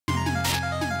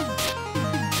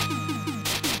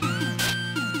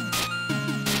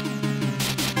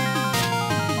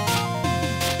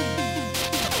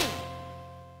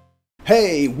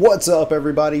Hey, what's up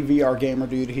everybody? VR Gamer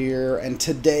Dude here, and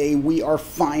today we are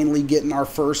finally getting our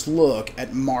first look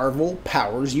at Marvel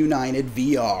Powers United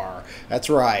VR. That's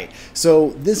right.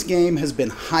 So this game has been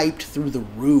hyped through the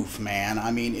roof, man.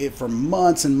 I mean, for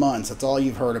months and months. That's all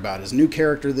you've heard about is new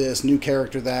character this, new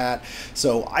character that.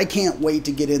 So I can't wait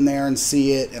to get in there and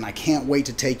see it, and I can't wait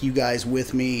to take you guys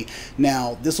with me.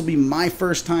 Now, this will be my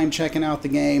first time checking out the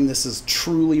game. This is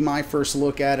truly my first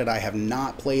look at it. I have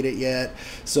not played it yet,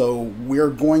 so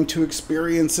we're going to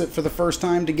experience it for the first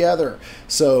time together.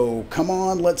 So come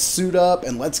on, let's suit up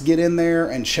and let's get in there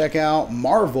and check out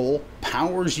Marvel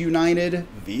Powers United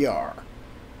VR.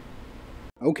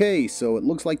 Okay, so it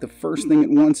looks like the first thing it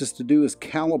wants us to do is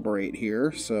calibrate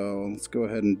here. So let's go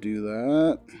ahead and do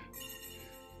that.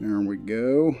 There we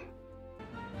go.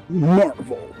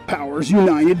 Marvel Powers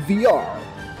United VR.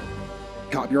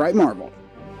 Copyright Marvel.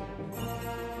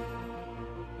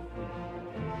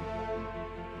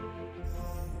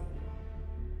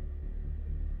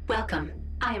 Welcome.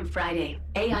 I am Friday,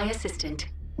 AI assistant.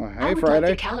 Well, hey, I would Friday.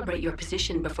 like to calibrate your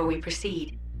position before we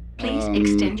proceed. Please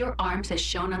extend your arms as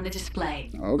shown on the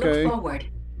display. Okay. Look forward,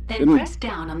 then press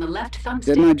down on the left thumbstick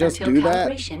Didn't I just until do that?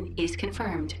 calibration is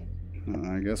confirmed.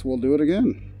 I guess we'll do it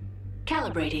again.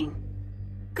 Calibrating.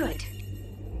 Good.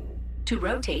 To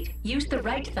rotate, use the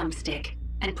right thumbstick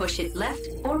and push it left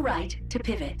or right to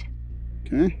pivot.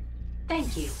 Okay.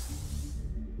 Thank you.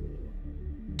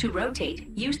 To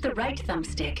rotate, use the right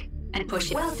thumbstick and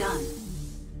push it. Well done.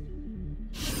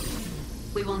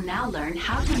 We will now learn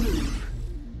how to move.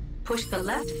 Push the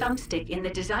left thumbstick in the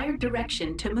desired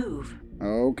direction to move.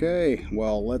 Okay,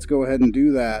 well, let's go ahead and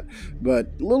do that.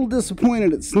 But a little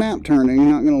disappointed at snap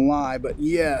turning, not gonna lie, but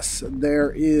yes,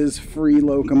 there is free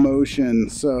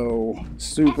locomotion, so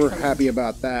super Excellent. happy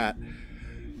about that.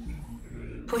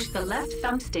 Push the left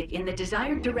thumbstick in the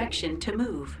desired direction to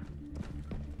move.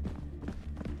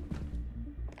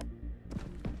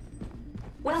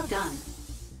 Well done.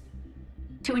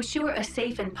 To ensure a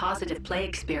safe and positive play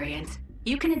experience,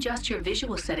 you can adjust your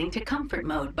visual setting to comfort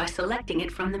mode by selecting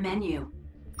it from the menu.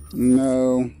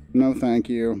 No thank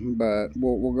you, but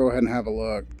we'll go ahead and have a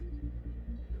look.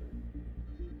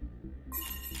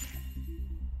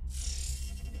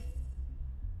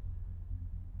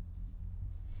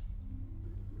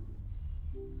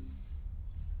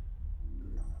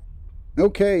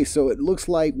 Okay, so it looks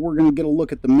like we're going to get a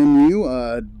look at the menu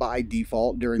by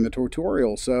default during the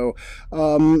tutorial. So,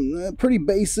 pretty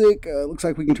basic. Looks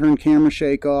like we can turn camera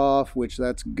shake off, which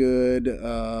that's good.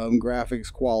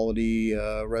 Graphics quality,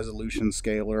 resolution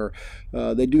scaler.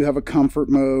 They do have a comfort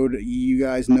mode. You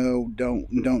guys know, don't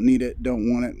need it,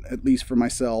 don't want it, at least for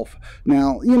myself.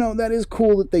 Now, you know, that is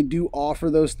cool that they do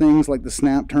offer those things like the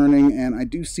snap turning, and I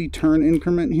do see turn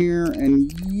increment here,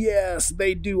 and yes,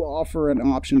 they do offer an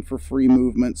option for free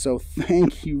movement, so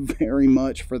thank you very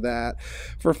much for that,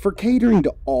 for catering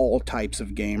to all types of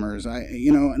gamers.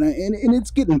 And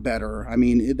it's getting better. I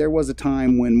mean, there was a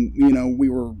time when, you know, we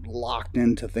were locked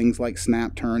into things like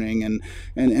snap turning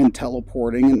and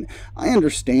teleporting, and I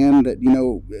understand that, you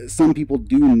know, some people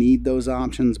do need those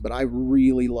options, but I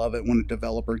really love it when a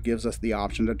developer gives us the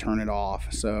option to turn it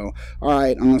off. So, all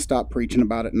right, I'm gonna stop preaching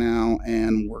about it now,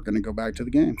 and we're gonna go back to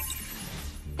the game.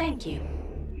 Thank you.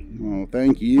 Oh,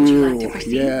 thank you. Would you like to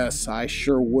proceed? Yes, I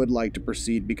sure would like to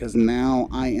proceed because now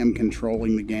I am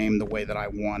controlling the game the way that I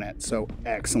want it. So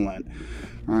excellent.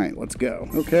 All right, let's go.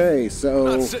 Okay,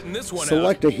 so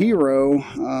select a hero.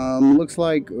 Looks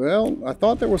like, well, I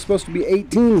thought there was supposed to be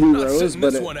 18 heroes,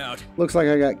 but it looks like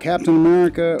I got Captain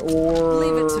America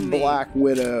or Black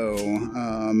Widow.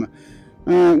 All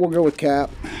right, we'll go with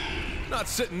Cap. Not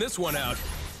sitting this one out.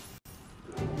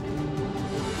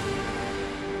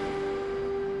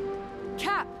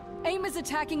 Cap! AIM is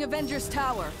attacking Avengers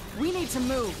Tower. We need to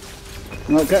move.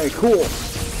 Okay, cool.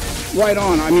 Right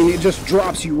on. I mean, it just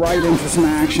drops you right into some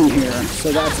action here,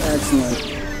 so that's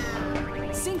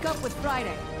excellent. Sync up with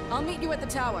Friday. I'll meet you at the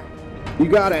tower. You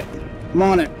got it. I'm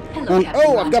on it. Hello, Captain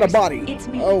Oh, I've got a Rogers. body. It's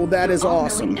me, Oh, that your is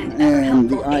awesome. all-knowing and And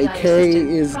the ever-helpful AI IK assistant.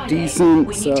 is Friday, decent,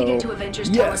 we so need to get to Avengers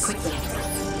yes. Tower quickly.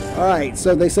 Alright,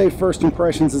 so they say first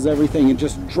impressions is everything, and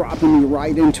just dropping you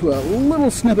right into a little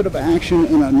snippet of action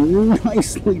in a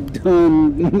nicely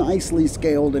done, nicely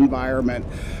scaled environment.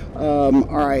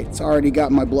 Alright, it's already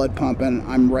got my blood pumping.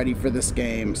 I'm ready for this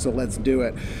game, so let's do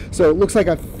it. So it looks like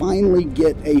I finally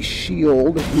get a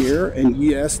shield here, and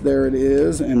yes, there it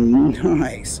is, and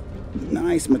nice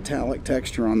metallic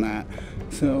texture on that.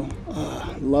 So,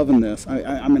 loving this.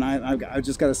 I mean, I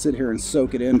just got to sit here and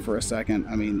soak it in for a second.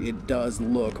 I mean, it does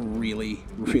look really,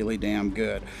 really damn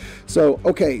good. So,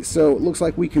 okay, so it looks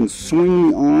like we can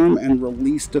swing the arm and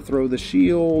release to throw the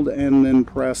shield, and then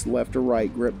press left or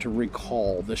right grip to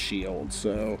recall the shield.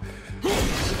 So,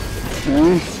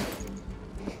 okay.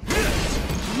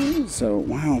 So,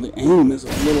 wow, the aim is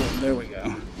a little... There we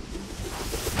go.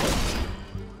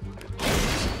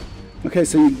 Okay,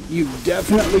 so you've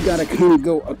definitely got to kind of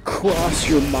go across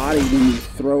your body when you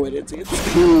throw it. It's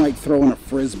kind of like throwing a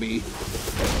frisbee,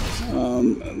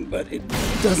 but it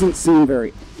doesn't seem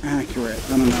very accurate.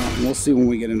 I don't know. We'll see when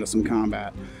we get into some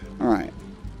combat. All right,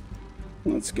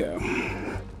 let's go.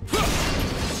 Oh,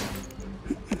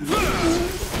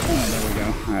 there we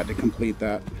go. I had to complete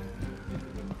that.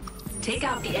 Take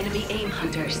out the enemy aim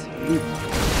hunters.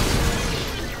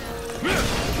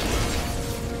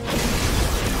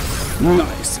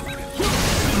 Nice.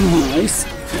 Nice.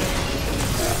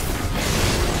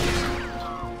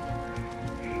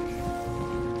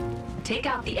 Take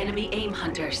out the enemy aim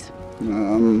hunters.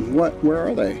 What? Where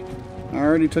are they? I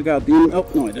already took out the enemy. Oh,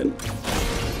 no, I didn't.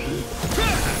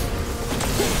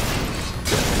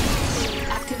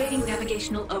 Activating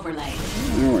navigational overlay.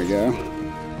 There we go.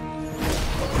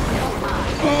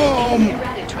 Oh,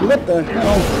 what the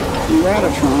hell?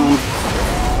 Ratatron.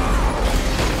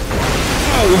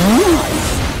 Oh,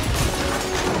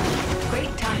 nice.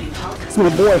 Great timing, Hulk. It's my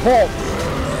boy Hulk.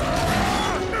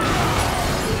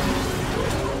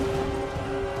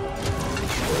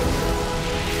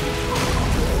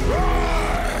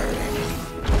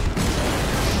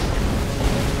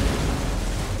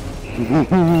 You should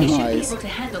be Nice. able to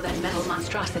handle that metal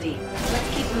monstrosity.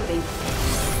 Let's keep moving.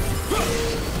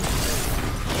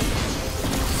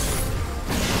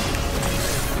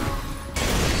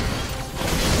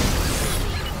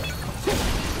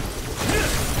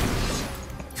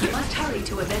 You must hurry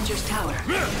to Avengers Tower.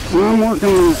 I'm working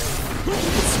on it.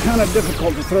 It's kind of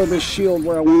difficult to throw this shield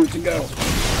where I want it to go.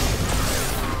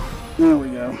 There we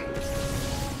go.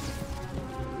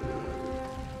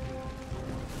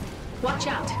 Watch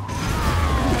out.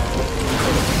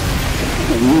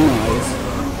 Nice.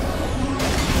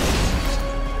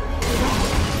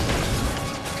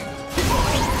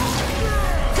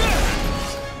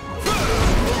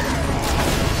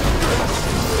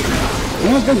 I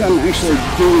don't think I'm actually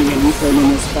doing anything in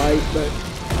this fight, but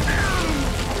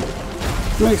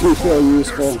it makes me feel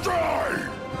useful.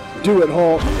 Do it,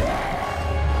 Hulk.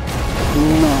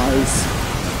 Nice.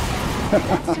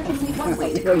 Certainly one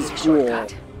way to That was create a cool.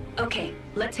 shortcut. Okay,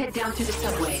 let's head down through the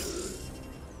subway.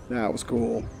 That was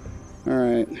cool.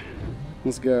 Alright,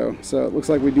 let's go. So it looks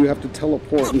like we do have to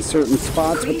teleport in certain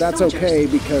spots, but that's okay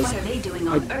because What are they doing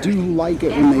I on Earth? do like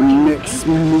it when they mix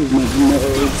movement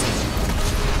modes.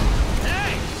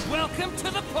 Hey, welcome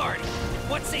to the party.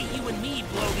 What say you and me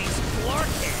blow these Clark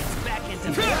heads back into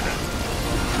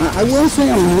orbit? I will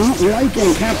say I'm not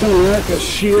liking Captain America's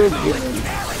shield here. Hit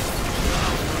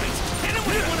him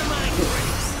with one of my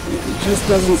grace. It just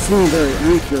doesn't seem very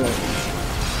accurate.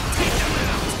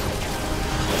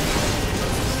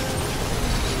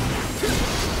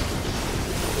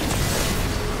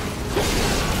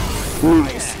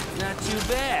 Nice. Not too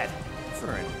bad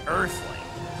for an Earthling.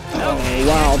 Oh,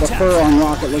 wow, the fur on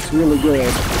Rocket looks really good.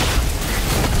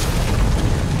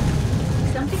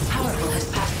 Something powerful has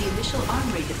passed the initial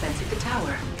arm raid defense at the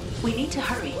tower. We need to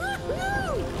hurry.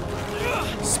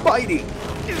 Spidey!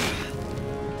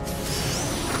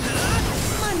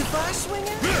 Mind if I swing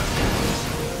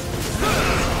it?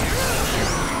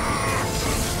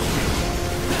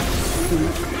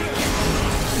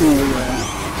 Oh, yeah.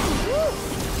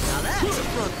 Now that's a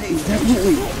front page.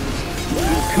 Definitely.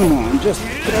 Come on, just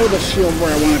throw the shield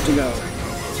where I want it to go.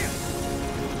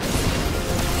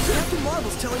 Captain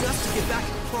Marvel's telling us to get back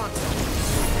to Pronto.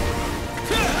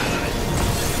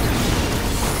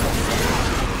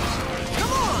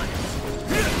 Come on!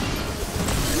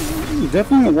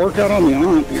 Definitely a workout on the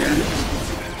arm here.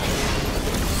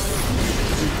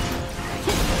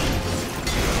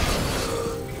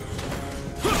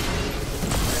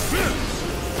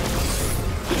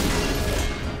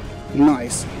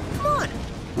 Nice. Come on!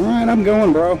 Alright, I'm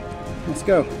going, bro. Let's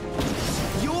go.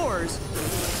 Yours?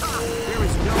 Ah, there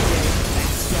is no way that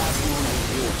stab won't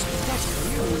be yours. That's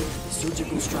clearly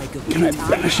surgical strike of Can I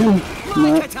bash him? My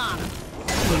No. katana!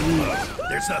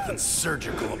 There's nothing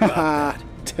surgical about Haha, that.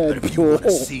 But if you want to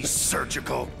Deadpool. see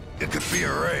surgical, it could be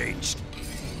arranged.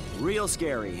 Real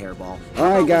scary, Hairball.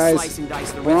 Alright, guys. Slice and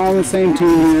dice the We're rest on of the same these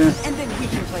team here. And then we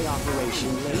can play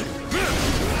Operation later.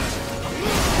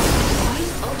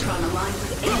 Use Ultron aligned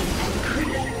with AIM and Kree.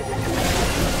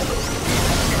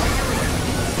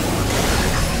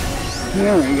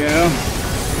 There we go.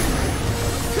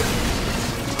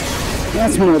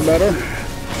 That's more better.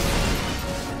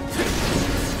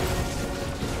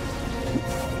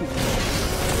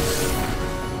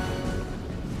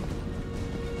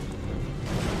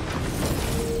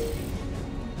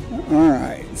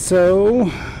 Alright, so...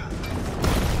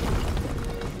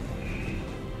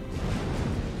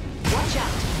 Watch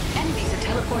out! Enemies are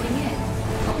teleporting in.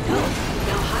 Oh no!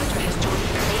 Now Hydra has joined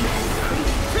the Pain and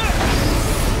Creep.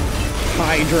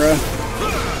 Hydra.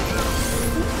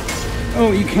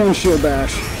 Oh, you can shield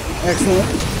bash. Excellent.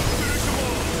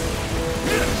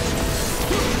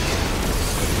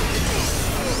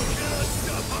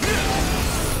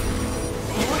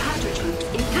 More Hydra troops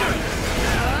incoming.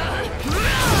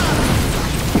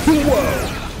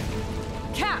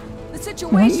 Whoa! Cap, the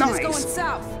situation Nice. is going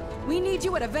south. We need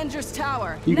you at Avengers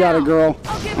Tower. You now. got it, girl.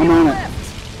 I'll give I'm you on a it. lift.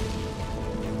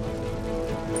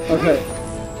 Okay.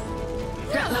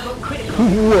 Threat level critical.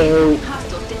 Whoa.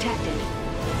 Hostiles detected.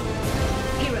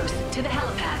 Heroes, to the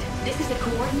helipad. This is a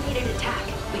coordinated attack.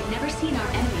 We've never seen our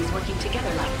enemies working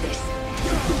together like this.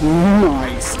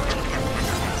 Nice.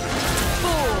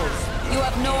 Fools! You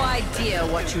have no idea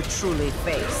what you truly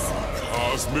face.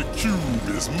 Cosmic Cube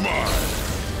is mine.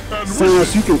 And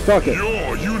Thanos, you can fuck it.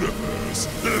 your universe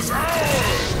is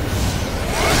ours!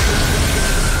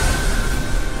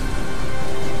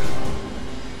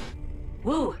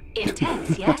 Woo,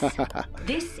 intense, yes?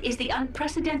 This is the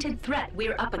unprecedented threat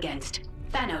we're up against.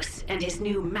 Thanos and his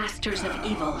new Masters of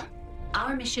Evil.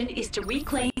 Our mission is to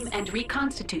reclaim and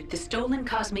reconstitute the stolen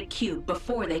cosmic cube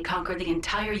before they conquer the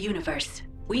entire universe.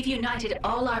 We've united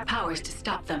all our powers to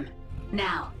stop them.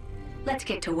 Now, let's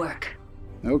get to work.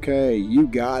 Okay, you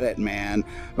got it, man.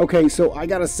 Okay, so I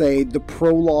gotta say, the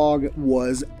prologue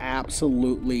was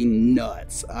absolutely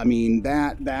nuts. I mean,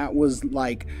 that was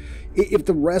like... If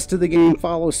the rest of the game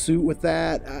follows suit with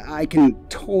that, I can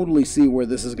totally see where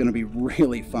this is going to be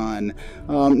really fun.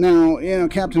 Now, you know,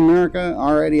 Captain America,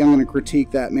 already I'm going to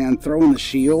critique that, man. Throwing the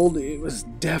shield, it was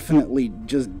definitely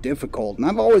just difficult. And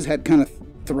I've always had kind of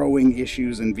throwing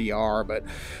issues in VR, but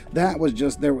that was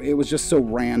just there. It was just so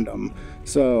random.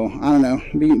 So I don't know.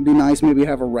 Be nice, maybe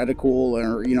have a reticle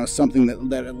or something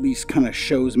that at least kind of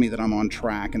shows me that I'm on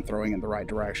track and throwing in the right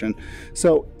direction.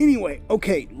 So anyway,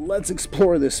 okay, let's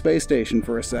explore this space station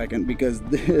for a second because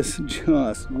this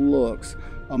just looks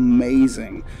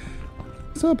amazing.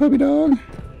 What's up, puppy dog?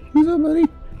 What's up, buddy?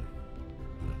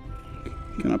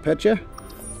 Can I pet you?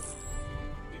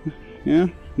 Yeah?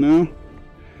 No?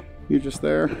 You're just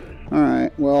there?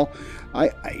 Alright, well,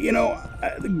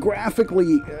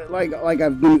 graphically, like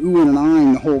I've been oohing and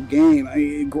eyeing the whole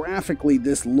game, graphically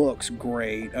this looks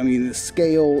great. I mean, the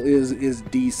scale is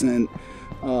decent.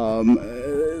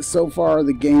 So far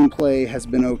the gameplay has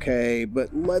been okay, but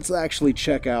let's actually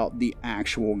check out the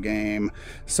actual game.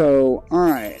 So,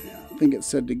 alright, I think it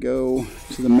said to go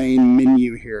to the main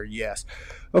menu here, yes.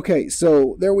 Okay,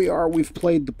 so there we are. We've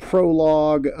played the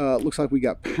prologue. Looks like we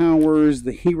got powers,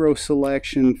 the hero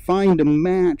selection, find a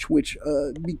match, which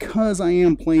because I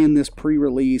am playing this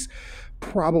pre-release,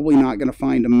 probably not going to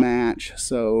find a match.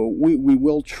 So we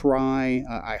will try.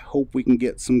 I hope we can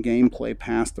get some gameplay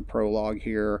past the prologue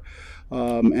here.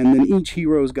 And then each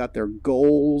hero's got their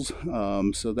goals,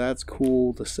 so that's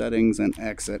cool. The settings and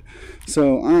exit.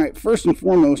 So, all right, first and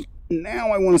foremost, now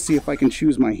I want to see if I can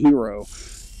choose my hero.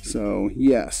 So,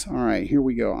 yes. All right, here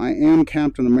we go. I am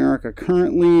Captain America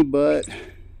currently, but...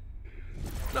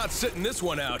 Not sitting this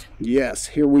one out. Yes,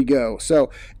 here we go.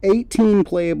 So, 18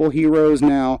 playable heroes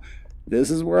now. This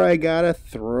is where I gotta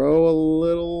throw a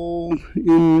little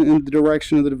in the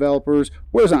direction of the developers.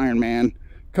 Where's Iron Man?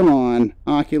 Come on,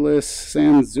 Oculus,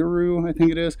 Sanzuru, I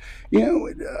think it is.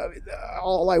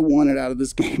 All I wanted out of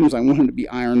this game was I wanted to be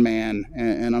Iron Man,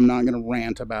 and I'm not going to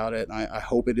rant about it. I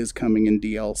hope it is coming in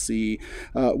DLC.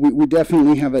 We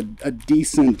definitely have a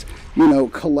decent,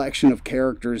 collection of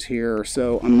characters here,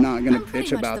 so I'm not going to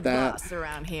bitch about that. Boss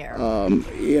around here.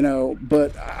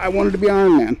 But I wanted to be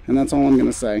Iron Man, and that's all I'm going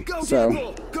to say. Go So,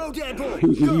 Deadpool! Go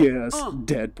Deadpool! yes,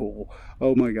 Deadpool.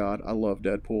 Oh my God, I love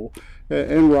Deadpool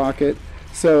and Rocket.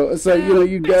 So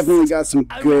you definitely got some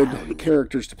good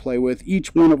characters to play with.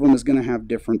 Each one of them is going to have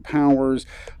different powers.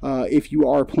 If you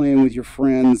are playing with your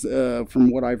friends, from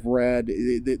what I've read,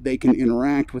 they can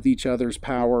interact with each other's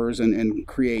powers and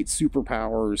create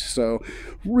superpowers. So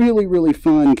really, really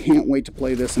fun. Can't wait to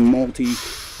play this in multi.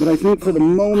 But I think for the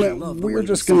moment, we're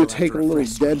just going to take a little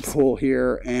Deadpool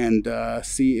here and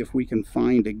see if we can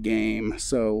find a game.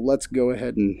 So let's go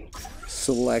ahead and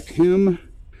select him.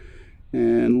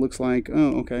 And looks like,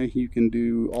 oh, okay, you can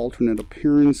do alternate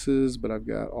appearances, but I've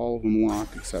got all of them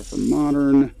locked except for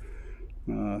modern.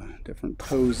 different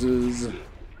poses.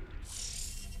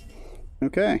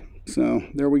 Okay, so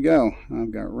there we go.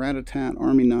 I've got Rat-a-tat,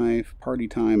 Army Knife, Party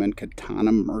Time, and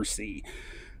Katana Mercy.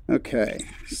 Okay,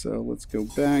 so let's go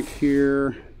back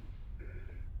here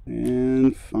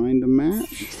and find a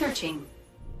match. Searching.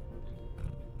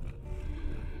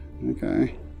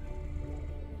 Okay.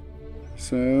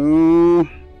 So,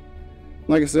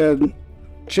 like I said,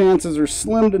 chances are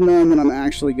slim to none that I'm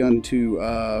actually going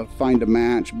to find a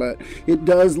match, but it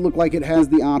does look like it has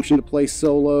the option to play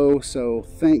solo, so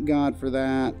thank God for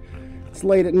that. It's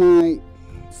late at night,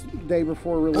 it's the day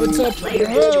before release. What's up, Player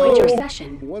has joined your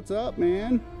session. What's up,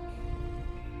 man?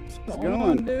 What's going going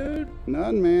on, dude?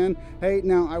 None, man. Hey,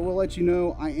 now I will let you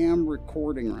know I am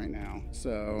recording right now,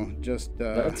 so just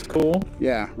That's cool.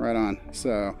 yeah, right on.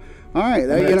 So, all right, I'm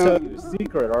that, gonna you know. tell you a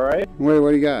secret, all right? Wait,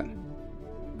 what do you got?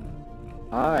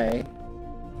 I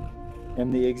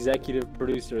am the executive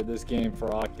producer of this game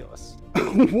for Oculus.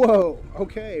 Whoa.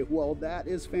 Okay. Well, that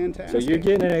is fantastic. So you're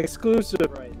getting an exclusive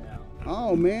right now.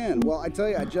 Oh man. Well, I tell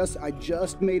you, I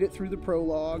just made it through the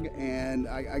prologue, and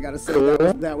I gotta say Cool.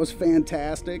 that was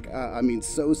fantastic. I mean,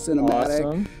 so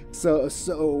cinematic. Awesome.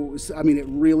 So I mean, it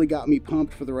really got me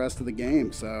pumped for the rest of the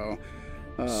game. So.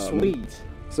 Sweet.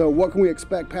 So what can we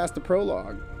expect past the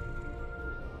prologue?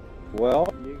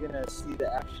 Well, you're gonna see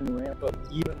the action ramp up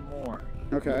even more.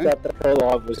 Okay. You thought the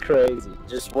prologue was crazy.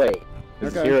 Just wait.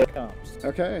 'Cause Okay. Here it comes.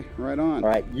 Okay. Right on. All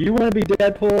right. You want to be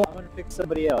Deadpool? I'm gonna pick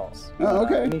somebody else. Oh,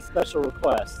 okay. Any special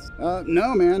requests?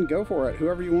 No, man. Go for it.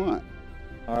 Whoever you want.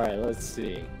 All right. Let's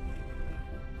see.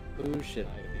 Who should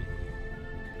I be?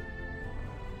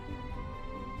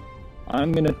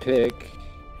 I'm gonna pick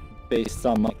based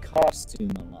on my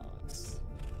costume unlocks.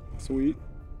 Sweet.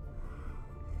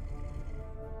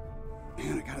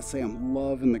 Man, I gotta say, I'm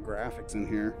loving the graphics in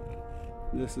here.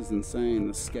 This is insane.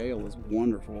 The scale is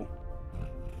wonderful.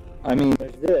 I mean,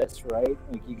 there's this, right?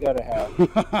 Like, you gotta have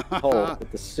Hulk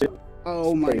with the suit.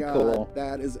 Oh It's my pretty god, cool.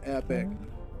 that is epic.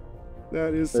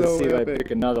 That is Let's so see if I epic.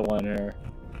 pick another one here.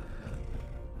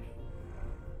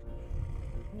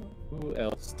 Who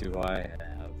else do I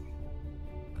have?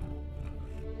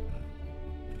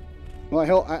 Well,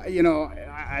 hell,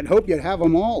 I'd hope you'd have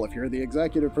them all if you're the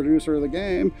executive producer of the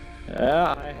game.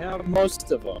 Yeah, I have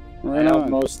most of them. Right I have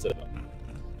on. most of them.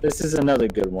 This is another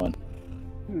good one.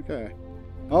 Okay.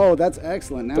 Oh, that's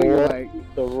excellent. Now The you're ro-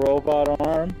 like The robot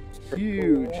arm. Pretty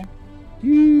huge, cool.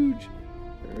 huge.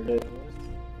 There it is.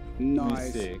 Let me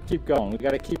Nice. see. Keep going. We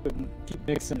gotta keep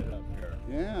mixing it up here.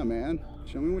 Yeah, man.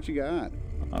 Show me what you got.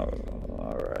 Oh,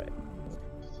 all right.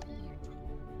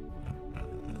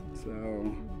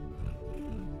 So,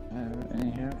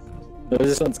 In here. No,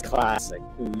 this one's classic.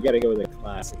 You gotta go with a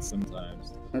classic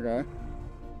sometimes. okay.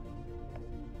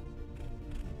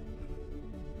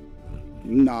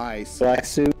 Nice. Black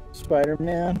suit,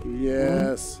 Spider-Man.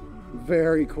 Yes.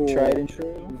 Very cool. Tried and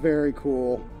true. Very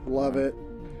cool. Love it.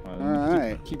 All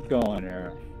right. Keep going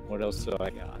here. What else do I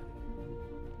got?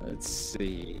 Let's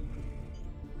see.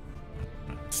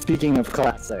 Speaking of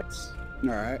classics, All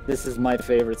right. this is my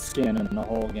favorite skin in the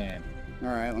whole game. All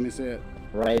right. Let me see it.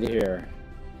 Right here.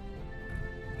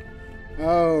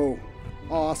 Oh,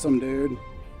 awesome, dude.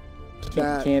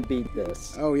 Can't beat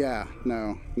this. Oh yeah.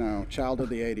 No. Child of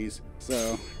the '80s.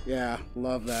 So yeah,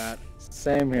 love that.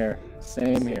 Same here.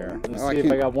 Same here. Let's Oh, I see if I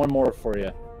can't- got one more for you.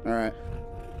 All right.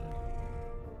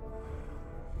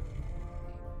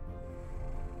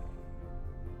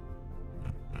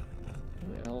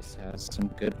 Who else has some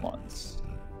good ones?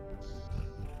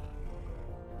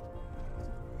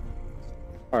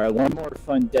 Alright, one more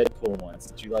fun Deadpool one,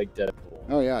 since you like Deadpool.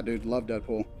 Oh yeah, dude, love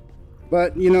Deadpool.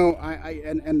 But you know,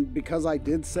 and because I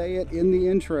did say it in the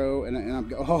intro, and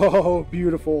I'm oh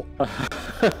beautiful.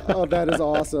 Oh, that is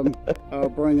awesome. Oh,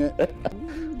 bring it.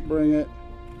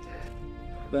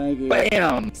 Thank you.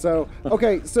 BAM! So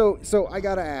okay, so I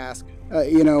gotta ask,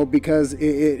 because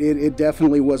it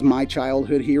definitely was my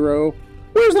childhood hero.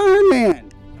 Where's Iron Man?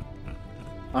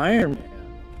 Iron Man.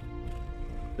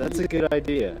 That's a good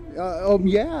idea.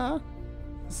 Yeah.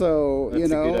 So That's a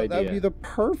good that'd idea. be the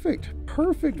perfect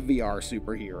VR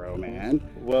superhero, man.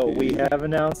 Well, we have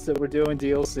announced that we're doing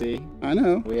DLC. I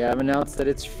know. We have announced that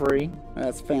it's free.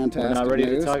 That's fantastic. We're not ready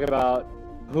news. to talk about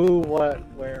who, what,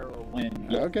 where, or when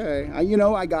yet. Okay,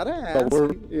 I gotta ask.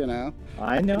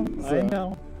 I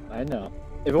know.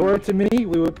 If it were up to me, we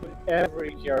would put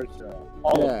every character on.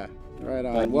 All of Yeah, them. right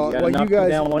on. But Well, you you guys,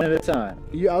 down one at a time.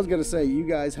 I was gonna say you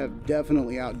guys have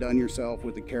definitely outdone yourself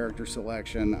with the character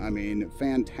selection. I mean,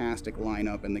 fantastic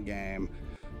lineup in the game.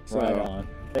 So, Right on.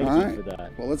 Thank all you right. for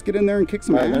that. Well, let's get in there and kick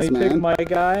some All right, ass, let me man. pick my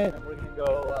guy, and we're gonna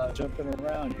go jumping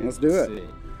around here. Let's do it. See.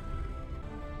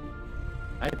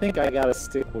 I think I gotta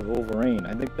stick with Wolverine.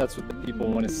 I think that's what the people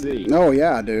want to see. Oh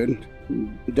yeah, dude.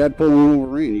 Deadpool and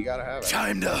Wolverine, you gotta have it.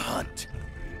 Time to hunt.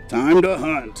 Time to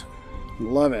hunt.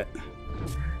 Love it.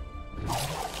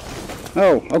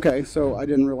 Oh, okay, so I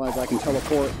didn't realize I can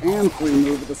teleport and free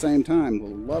move at the same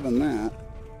time. Loving that.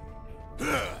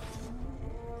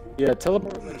 Yeah,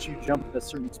 teleport lets you jump to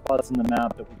certain spots in the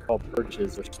map that we call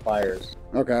perches or spires.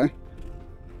 Okay.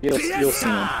 You'll see them.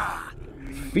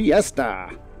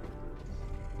 Fiesta.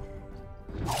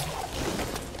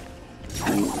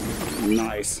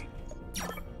 Nice.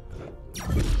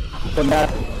 The map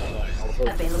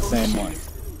Available the same one. missions.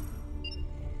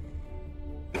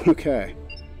 Okay.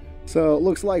 So it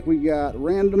looks like we got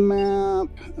random map,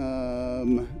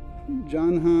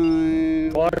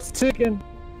 Johnheim, Clock's ticking.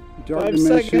 Dark 5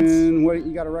 Dimension. seconds. What,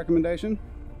 you got a recommendation?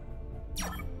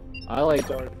 I like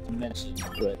Dark Dimension,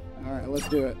 but All right, let's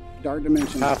do it. Dark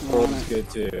Dimension. Half We're World on is it.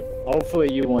 good too.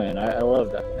 Hopefully you win. I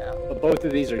love that map. But both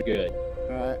of these are good.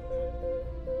 All right.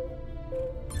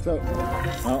 So,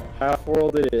 Well, Half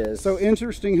World it is. so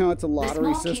interesting how it's a The lottery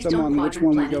small system Keystone on which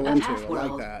one we Quadrant go planet into. of I like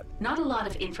Half-World. that. Not a lot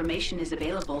of information is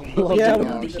available, Well, but we yeah, do we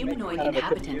know the can make humanoid kind of a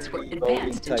inhabitants were community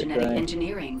advanced in voting type genetic thing.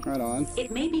 engineering. Right on.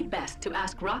 It may be best to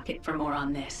ask Rocket for more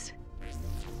on this.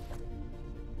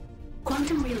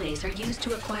 Quantum relays are used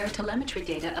to acquire telemetry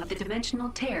data of the dimensional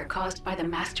tear caused by the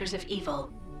Masters of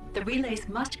Evil. The relays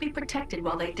must be protected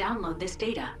while they download this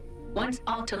data. Once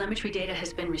all telemetry data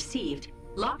has been received,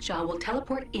 Lockjaw will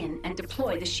teleport in and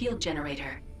deploy the shield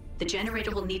generator. The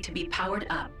generator will need to be powered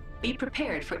up. Be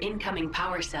prepared for incoming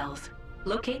power cells.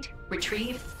 Locate,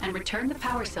 retrieve, and return the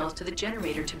power cells to the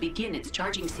generator to begin its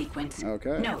charging sequence.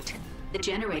 Okay. Note, the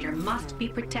generator must be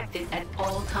protected at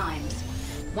all times.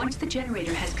 Once the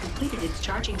generator has completed its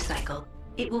charging cycle,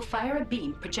 it will fire a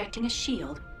beam projecting a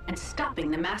shield and stopping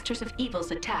the Masters of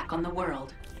Evil's attack on the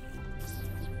world.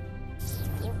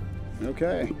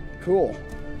 Okay, cool.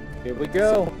 Here we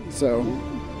go. So,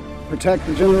 protect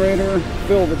the generator,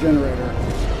 fill the generator.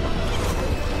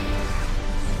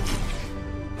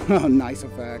 Oh, nice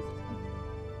effect.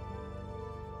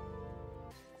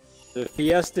 The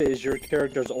Fiesta is your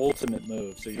character's ultimate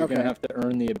move, so you're Okay. going to have to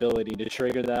earn the ability to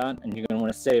trigger that, and you're going to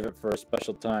want to save it for a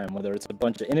special time, whether it's a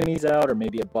bunch of enemies out or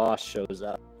maybe a boss shows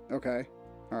up. Okay,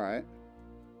 all right.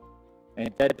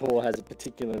 And Deadpool has a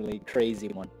particularly crazy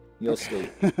one. You'll see.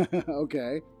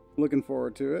 Okay, looking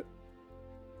forward to it.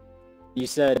 You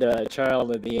said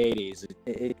child of the 80s.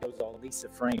 It goes all Lisa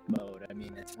Frank mode. I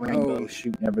mean, it's rainbow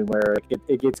shooting everywhere.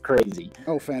 It gets crazy.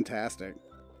 Oh, fantastic.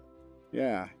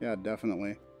 Yeah, yeah,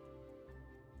 definitely.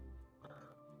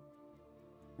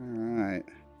 All right.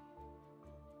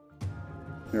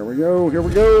 Here we go, here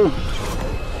we go.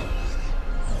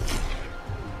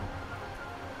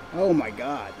 Oh my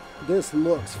God, this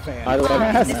looks I love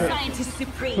fantastic. it. Scientist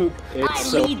Supreme. It's I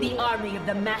so lead the cool. army of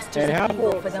the Masters And of how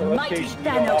Evil cool for is the the mighty location you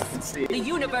all can Thanos. see? The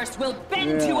universe will bend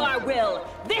Yeah. to our will.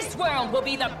 This world will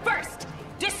be the first.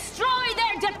 Destroy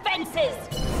their defenses.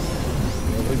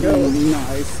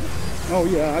 Nice. Oh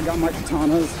yeah, I got my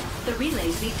katanas. The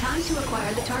relays need time to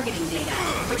acquire the targeting data.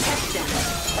 Protect them.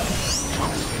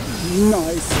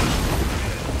 Nice.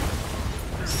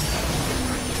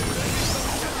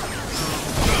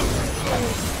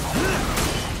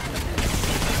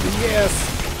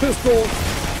 Yes, pistol.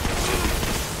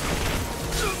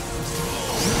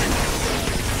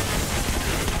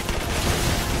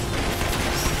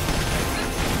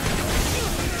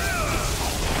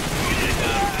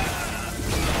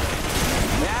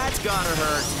 That's gotta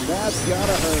hurt. That's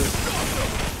gotta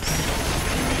hurt.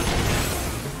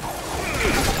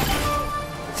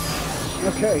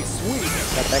 Okay, sweet.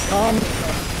 Got that calm.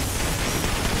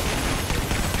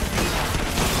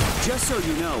 Just so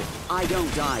you know, I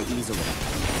don't die easily.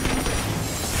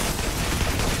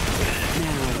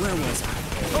 Now, where was I?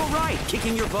 Oh, right,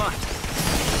 kicking your butt.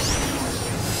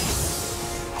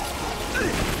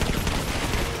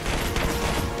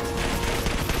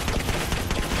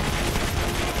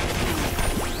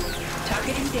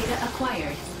 Targeting data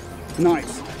acquired.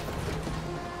 Nice.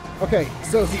 Okay,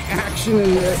 so the action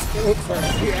in this,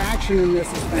 the action in this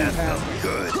is fantastic.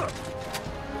 Good.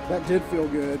 That did feel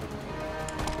good.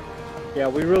 Yeah,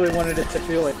 we really wanted it to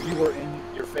feel like you were in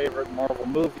your favorite Marvel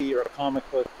movie or a comic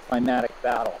book climatic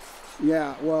battle.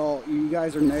 Yeah, well, you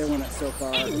guys are nailing it so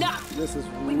far. Enough! This is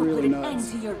We will really put an end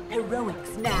nuts. to your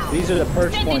heroics now. These are the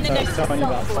perch Send in points the I was next telling you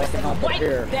about, assault force psyching and up up wipe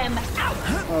here. them out.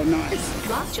 Oh, nice.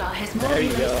 Lockjaw has more There you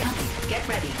relays go. coming. Get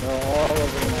ready. They're all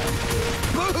over the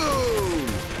map. Boom!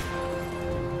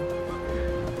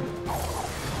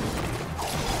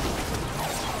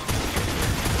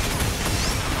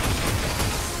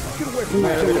 Get away from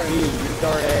Right that over the generator. beam, you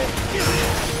start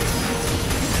A.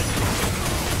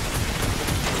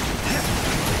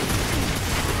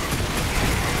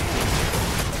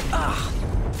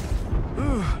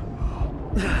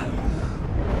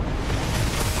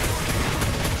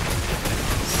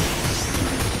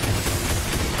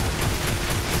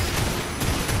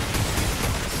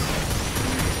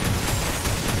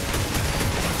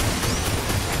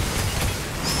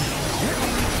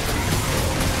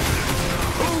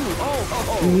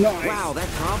 Nice. Wow, that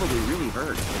probably really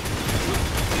hurt.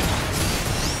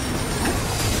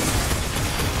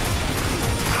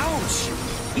 Ouch!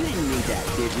 You didn't need that,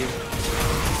 did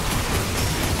you?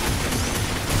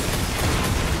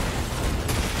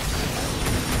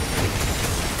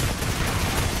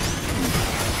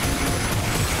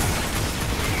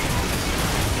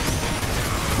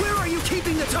 Where are you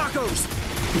keeping the tacos?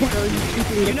 Where are you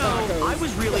keeping the You know, tacos? I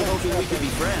was really hoping we could be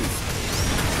friends.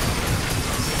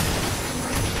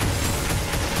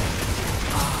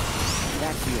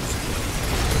 That feels good.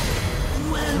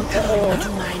 Welcome to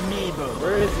my neighborhood.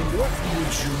 Where is he?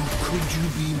 Could you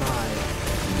be my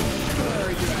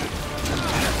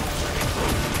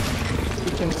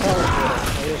He can teleport.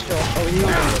 Oh, he's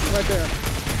Right there.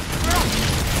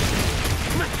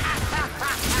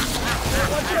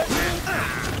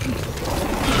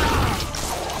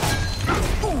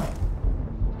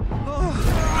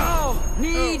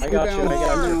 Need I got you. I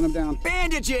got you. I'm down.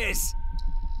 bandages!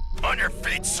 On your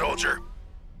feet, soldier.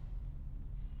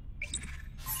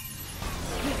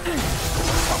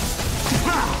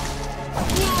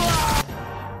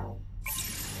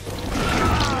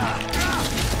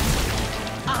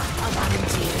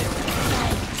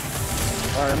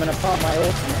 Alright, I'm gonna pop my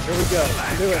ultimate. Here we go.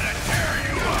 Do it.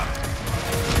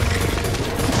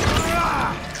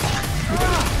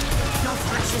 No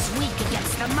flesh is weak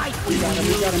against the might we Got him.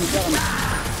 Got him.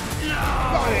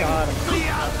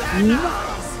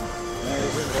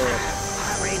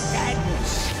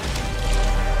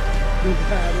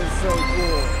 That is so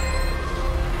cool.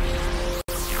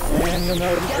 And you'll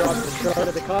notice he dropped the shard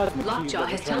of the cosmic cube. Lockjaw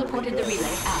has teleported the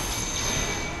relay out.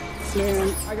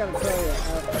 Man, I gotta tell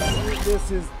you,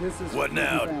 this is What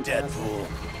now, fantastic. Deadpool?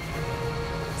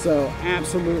 So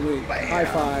absolutely, high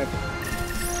five.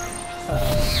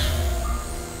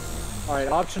 Alright,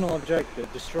 optional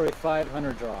objective. Destroy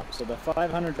 500 drops. So the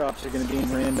 500 drops are going to be in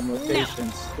random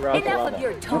locations throughout the Enough level. of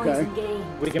your toys Okay. and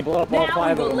games. We can blow up all Now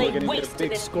 5 we of them. will We're lay going to waste get a to big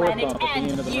this score planet bump at the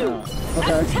and end of the you. round.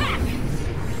 Okay. Attack!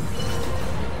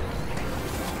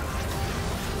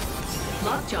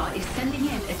 Lockjaw is sending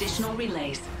in additional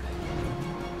relays.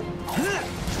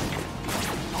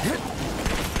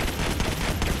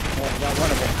 Oh, got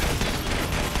one of them.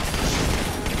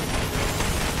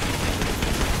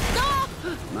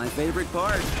 My favorite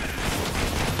part.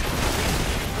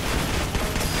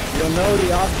 You'll know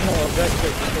the optional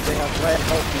objectives because they have red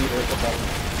health meters above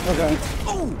them. Okay.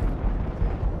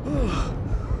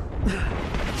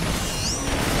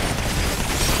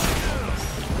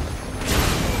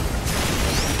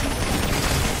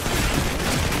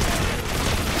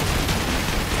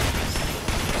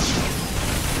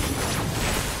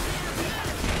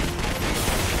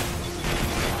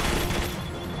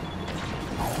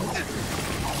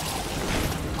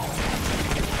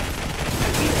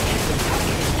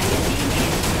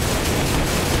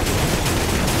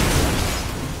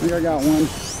 I think I got one.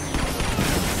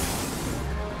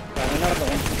 Got another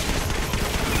one.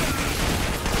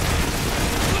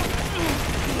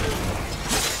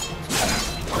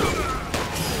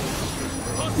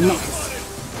 Nice.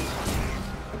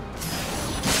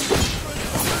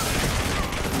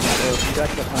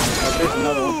 Objective hunt. Oh, there's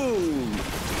another one.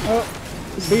 Oh,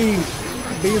 B.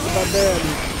 B's about dead.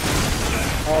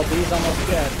 Oh, B's almost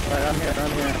dead. Alright, I'm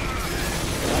here.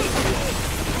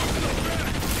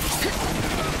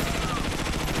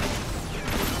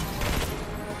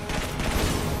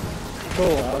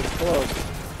 Cool, that was close.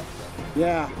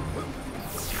 Yeah.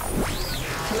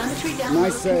 Telemetry download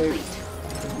Nice save. complete.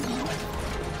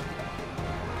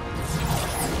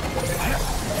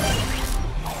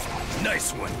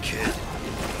 Nice one, kid.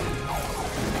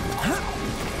 Ha!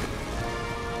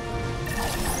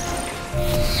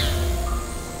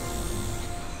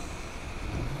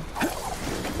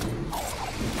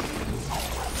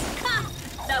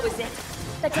 That was it.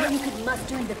 That's all you could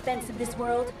muster in defense of this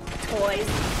world? Toys?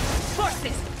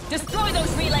 Forces, destroy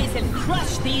those relays and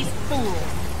crush these fools.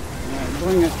 Alright,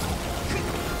 bring it.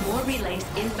 More relays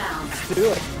inbound.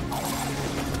 Do it.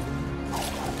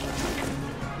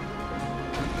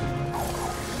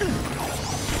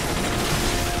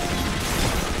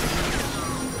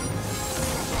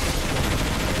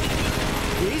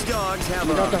 These dogs have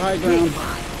We a got the high big ground.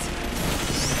 bite.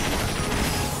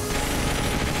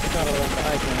 Gotta let the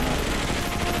high ground out.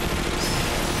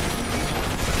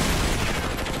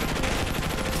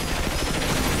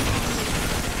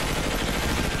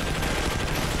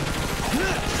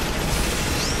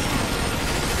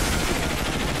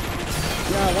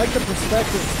 like the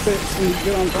perspective switch when you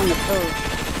get on the perch.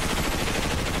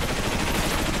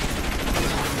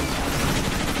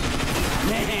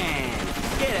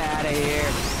 Man, get out of here.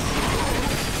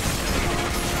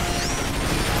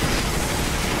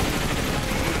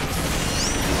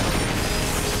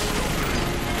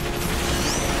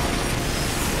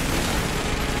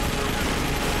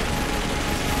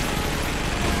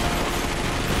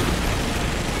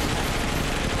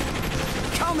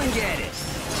 Come and get it.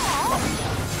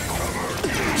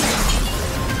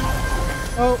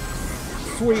 Oh,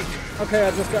 sweet. Okay,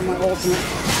 I just got my ultimate.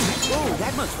 Whoa,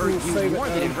 that must hurt you more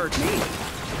than it hurt me.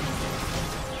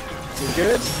 You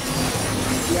good?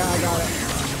 Yeah, I got it.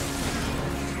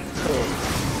 Cool.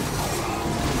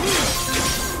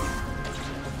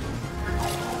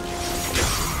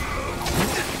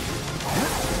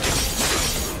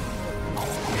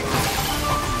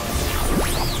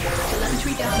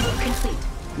 Telemetry download complete.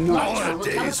 No. Nitro will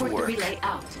teleport the relay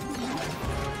out.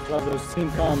 Love those team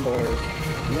combos.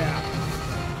 Yeah.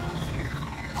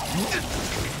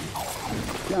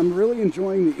 Yeah, I'm really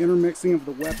enjoying the intermixing of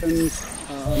the weapons.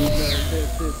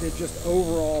 The just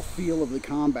overall feel of the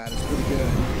combat is pretty good.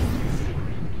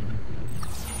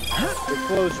 It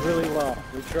flows really well.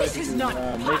 We tried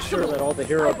to make sure that all the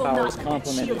hero powers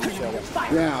complemented each other.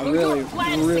 Yeah, really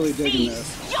digging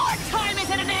this. Your time is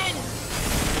at an end!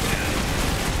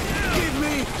 Give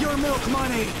me your milk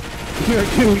money. Here,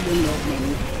 give me your milk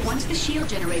money. Once the shield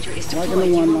generator is Like in deployed, the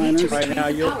you will need to one-liners. Right now,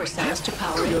 retrieve the power cells to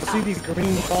power You'll it see up. these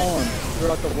green columns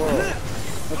throughout the world.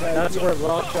 Okay. That's where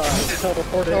Lockjaw is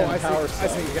teleported Oh, in I the power see, I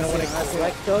cell. see, You're going to want I to see.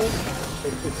 collect those.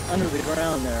 It's under the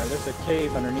ground there. There's a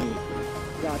cave underneath.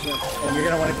 Gotcha. And you're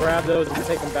going to want to grab those and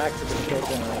take them back to the shield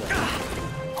generator.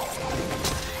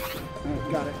 Alright,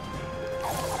 got it.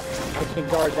 I can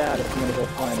guard that if you want to go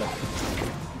find it.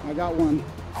 I got one.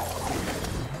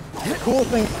 The cool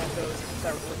thing about those is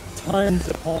that tons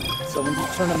of points. So when you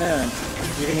turn them in,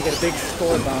 you're going to get a big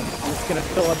score bump, and it's going to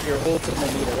fill up your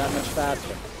ultimate meter that much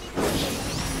faster.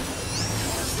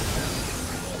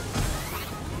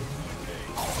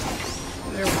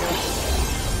 There we go.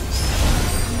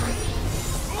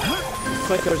 Looks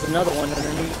like there's another one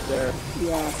underneath there.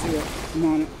 Yeah, I see it. I'm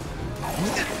on it.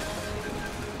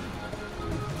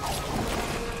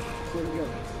 Where we go?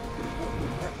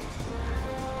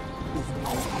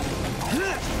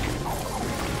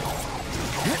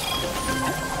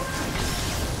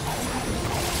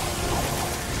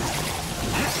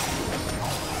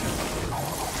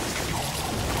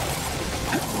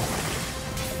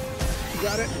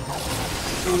 Got it.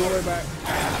 On my way back.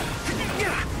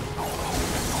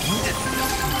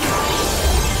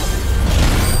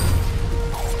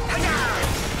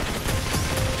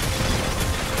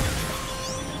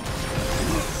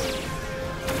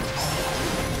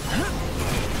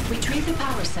 Retrieve the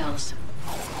power cells.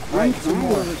 Right, two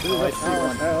more. over to Oh, the I see power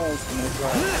one. cells.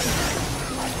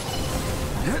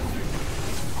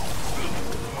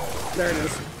 There it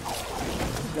is.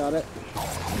 Got it.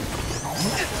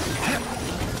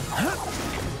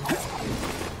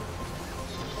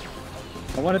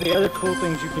 And one of the other cool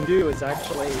things you can do is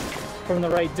actually, from the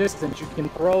right distance, you can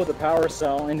throw the power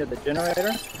cell into the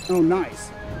generator. Oh, nice.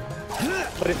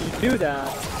 But if you do that,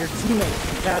 your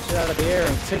teammate can catch it out of the air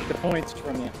and take the points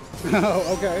from you.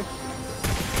 Oh, okay.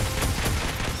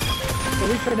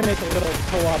 So we try to make a little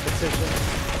co-opetition.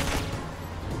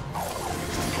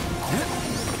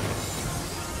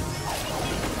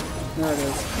 There it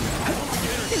is.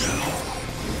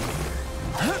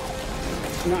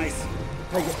 Nice.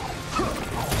 Take it.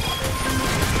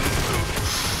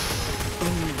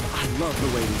 I love the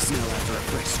way we smell after a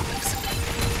fresh squeeze.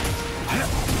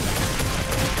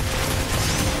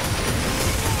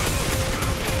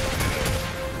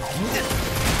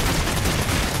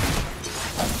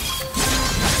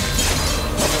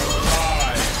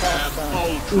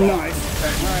 Nice.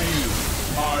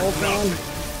 Alright. Hold on.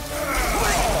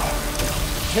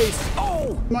 Taste.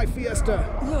 Oh! My Fiesta.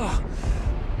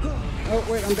 Oh,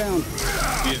 wait, I'm down.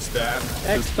 Is that the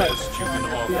Expert. best you can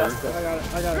offer? Yes, I got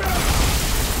it. I got it.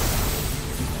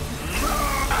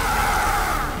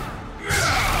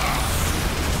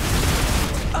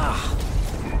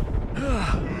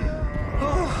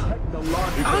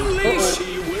 Unleash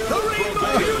the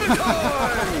Rainbow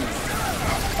Unicorn!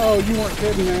 Oh, you weren't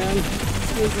kidding, man.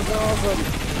 This is awesome.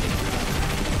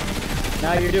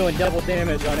 Now you're doing double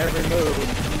damage on every move.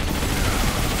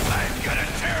 I'm gonna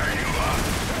tear you up.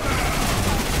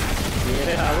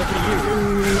 Yeah, look at you.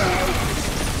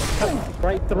 Cut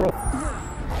right through.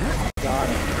 Got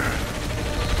it.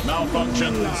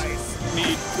 Malfunctions.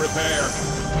 Need repair.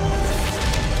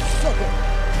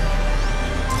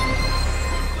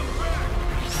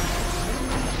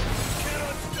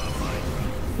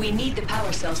 We need the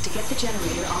power cells to get the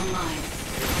generator online.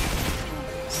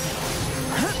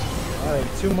 Alright,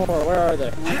 2 more. Where are they?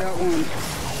 I got one.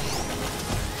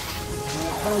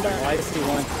 Coming back. Oh, I see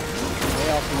one.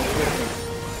 Way off in the distance.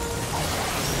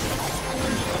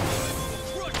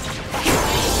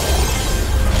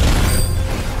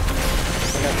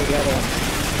 I got the other one.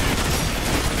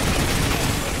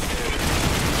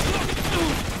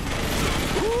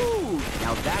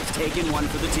 Now that's taking one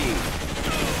for the team.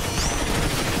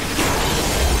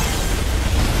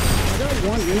 I got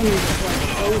one enemy that's like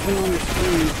frozen on the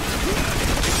screen.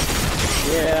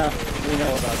 Yeah, we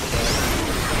know about that.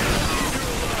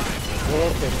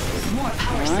 We'll fix it. More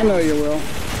power cells. I know you will.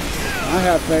 I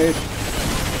have faith.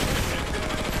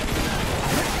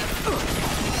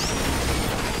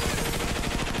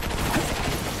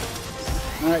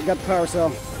 Alright, got the power cell.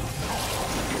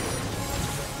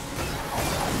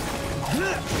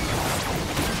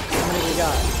 How many we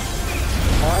got?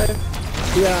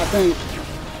 5? Yeah, I think.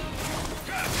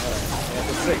 Alright, I got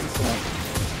the 6th one.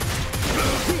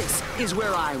 This is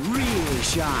where I really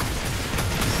shine.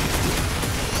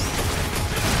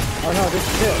 Oh no, this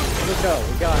is it. Here we go.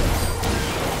 We got it.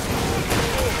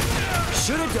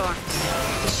 Should have done.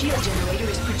 The shield generator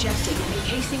is projecting and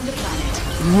encasing the planet.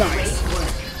 Nice. Great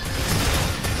work.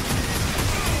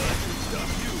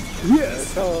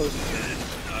 Yes. Toes.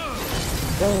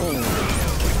 Boom.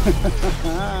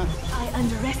 I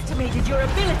underestimated your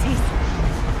abilities.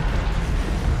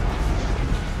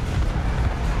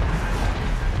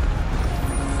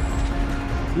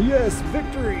 Yes,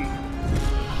 victory.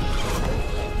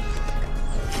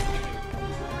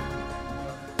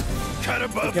 Cut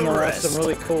above You the can have rest. some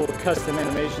really cool custom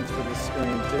animations for this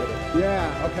screen too.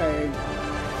 Yeah, okay.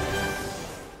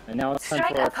 And now it's time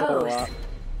Strike for our a photo pose. op.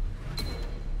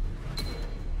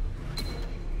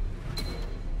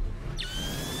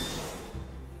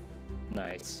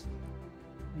 Nice.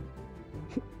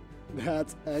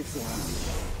 That's excellent.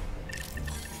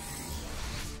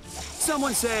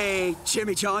 Someone say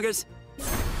chimichangas.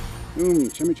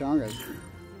 Chimichangas.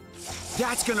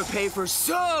 That's gonna pay for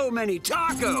so many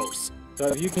tacos. So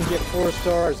if you can get 4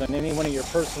 stars on any one of your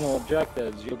personal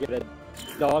objectives, you'll get a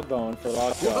dog bone for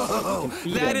lockjaw. Whoa, You can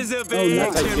feed that him. is a big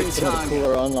That's how you get some of the chimichanga.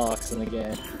 cooler unlocks in the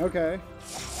game. Okay.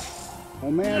 Oh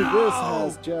man, this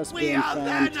has just we been are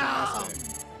Venom!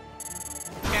 fantastic.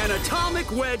 An atomic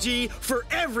wedgie for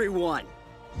everyone.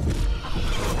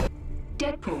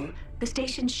 Deadpool, the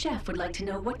station's chef would like to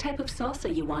know what type of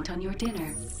salsa you want on your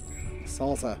dinner.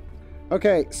 Salsa.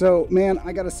 Okay, so man,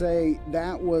 I gotta say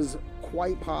that was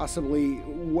quite possibly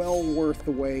well worth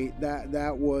the wait.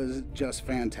 That was just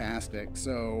fantastic.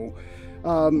 So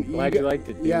Glad you liked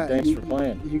it, dude. Yeah, Thanks for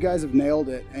playing. You guys have nailed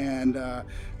it, and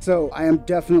so I am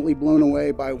definitely blown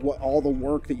away by all the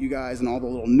work that you guys and all the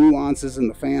little nuances in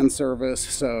the fan service.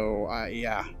 So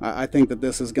yeah, I think that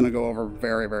this is going to go over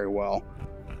very, very well.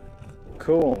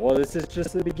 Cool. Well, this is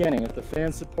just the beginning. If the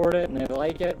fans support it and they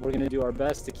like it, we're going to do our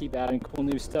best to keep adding cool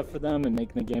new stuff for them and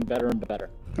making the game better and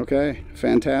better. Okay,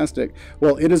 fantastic.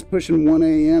 Well, it is pushing 1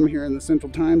 a.m. here in the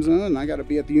Central Time Zone, and I got to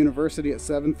be at the university at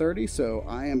 7:30, so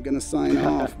I am going to sign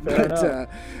off. Fair enough.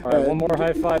 All right, one more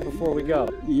high five before we go.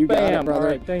 You got Bam! it, brother. All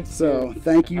right, thanks. So, dude.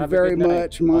 thank you Have a very good night.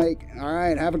 much, Mike. All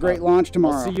right, have a great launch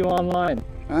tomorrow. I'll see you online.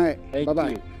 All right, Thank bye-bye.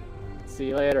 you. See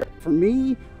you later. For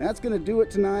me, that's going to do it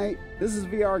tonight. This is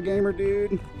VR Gamer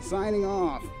Dude, signing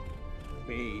off.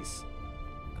 Peace.